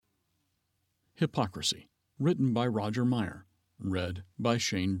Hypocrisy, written by Roger Meyer, read by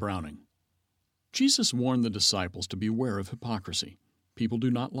Shane Browning. Jesus warned the disciples to beware of hypocrisy. People do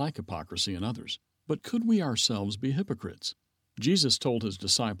not like hypocrisy in others, but could we ourselves be hypocrites? Jesus told his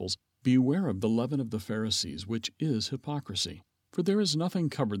disciples, "Beware of the leaven of the Pharisees, which is hypocrisy. For there is nothing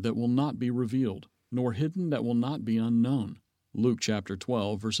covered that will not be revealed, nor hidden that will not be unknown." Luke chapter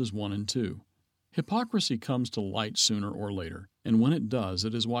 12, verses 1 and 2. Hypocrisy comes to light sooner or later, and when it does,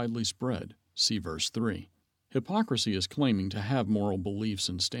 it is widely spread. See verse 3. Hypocrisy is claiming to have moral beliefs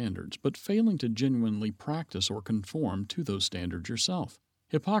and standards, but failing to genuinely practice or conform to those standards yourself.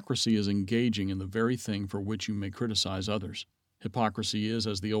 Hypocrisy is engaging in the very thing for which you may criticize others. Hypocrisy is,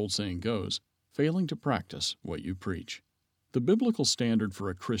 as the old saying goes, failing to practice what you preach. The biblical standard for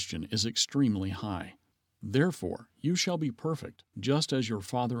a Christian is extremely high. Therefore, you shall be perfect, just as your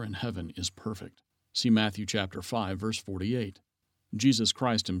Father in heaven is perfect. See Matthew chapter 5, verse 48. Jesus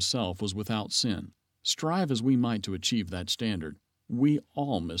Christ himself was without sin. Strive as we might to achieve that standard, we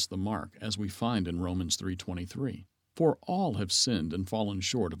all miss the mark, as we find in Romans 3:23. For all have sinned and fallen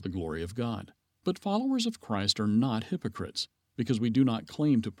short of the glory of God. But followers of Christ are not hypocrites, because we do not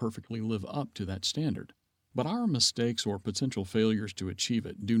claim to perfectly live up to that standard. But our mistakes or potential failures to achieve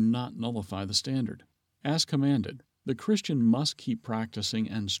it do not nullify the standard. As commanded, the Christian must keep practicing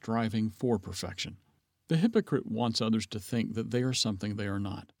and striving for perfection. The hypocrite wants others to think that they are something they are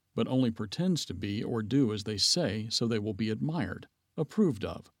not, but only pretends to be or do as they say so they will be admired, approved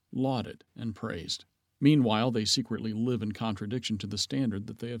of, lauded, and praised. Meanwhile, they secretly live in contradiction to the standard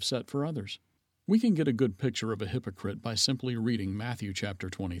that they have set for others. We can get a good picture of a hypocrite by simply reading Matthew chapter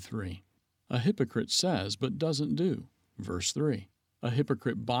 23. A hypocrite says but doesn't do. Verse 3. A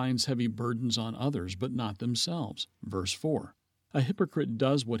hypocrite binds heavy burdens on others but not themselves. Verse 4. A hypocrite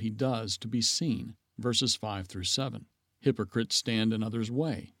does what he does to be seen. Verses 5 through 7. Hypocrites stand in others'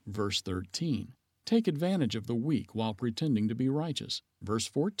 way. Verse 13. Take advantage of the weak while pretending to be righteous. Verse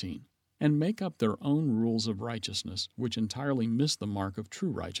 14. And make up their own rules of righteousness, which entirely miss the mark of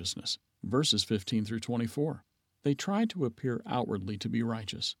true righteousness. Verses 15 through 24. They try to appear outwardly to be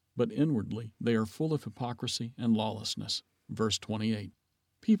righteous, but inwardly they are full of hypocrisy and lawlessness. Verse 28.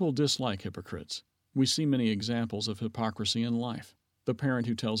 People dislike hypocrites. We see many examples of hypocrisy in life. The parent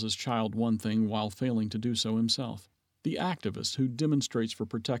who tells his child one thing while failing to do so himself. The activist who demonstrates for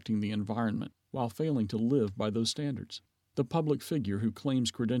protecting the environment while failing to live by those standards. The public figure who claims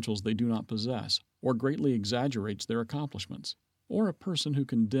credentials they do not possess or greatly exaggerates their accomplishments. Or a person who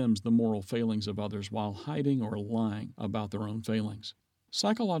condemns the moral failings of others while hiding or lying about their own failings.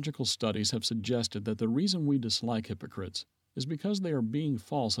 Psychological studies have suggested that the reason we dislike hypocrites is because they are being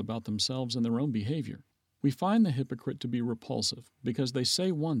false about themselves and their own behavior. We find the hypocrite to be repulsive because they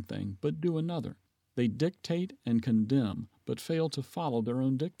say one thing but do another. They dictate and condemn but fail to follow their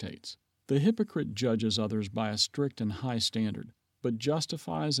own dictates. The hypocrite judges others by a strict and high standard, but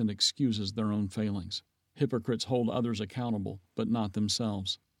justifies and excuses their own failings. Hypocrites hold others accountable, but not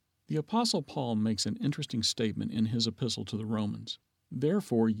themselves. The Apostle Paul makes an interesting statement in his epistle to the Romans.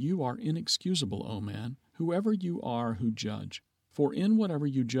 Therefore you are inexcusable, O man, whoever you are who judge. For in whatever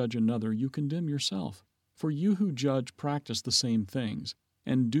you judge another, you condemn yourself. For you who judge practice the same things.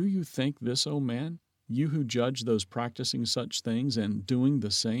 And do you think this, O man, you who judge those practicing such things and doing the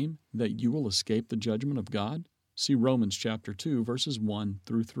same, that you will escape the judgment of God? See Romans chapter 2, verses 1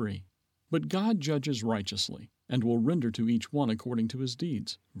 through 3. But God judges righteously, and will render to each one according to his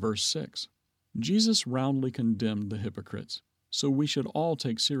deeds. Verse 6. Jesus roundly condemned the hypocrites, so we should all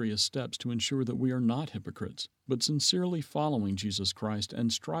take serious steps to ensure that we are not hypocrites, but sincerely following Jesus Christ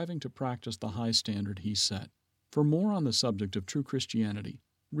and striving to practice the high standard he set. For more on the subject of true Christianity,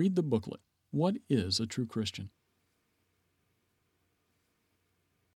 read the booklet, What is a True Christian?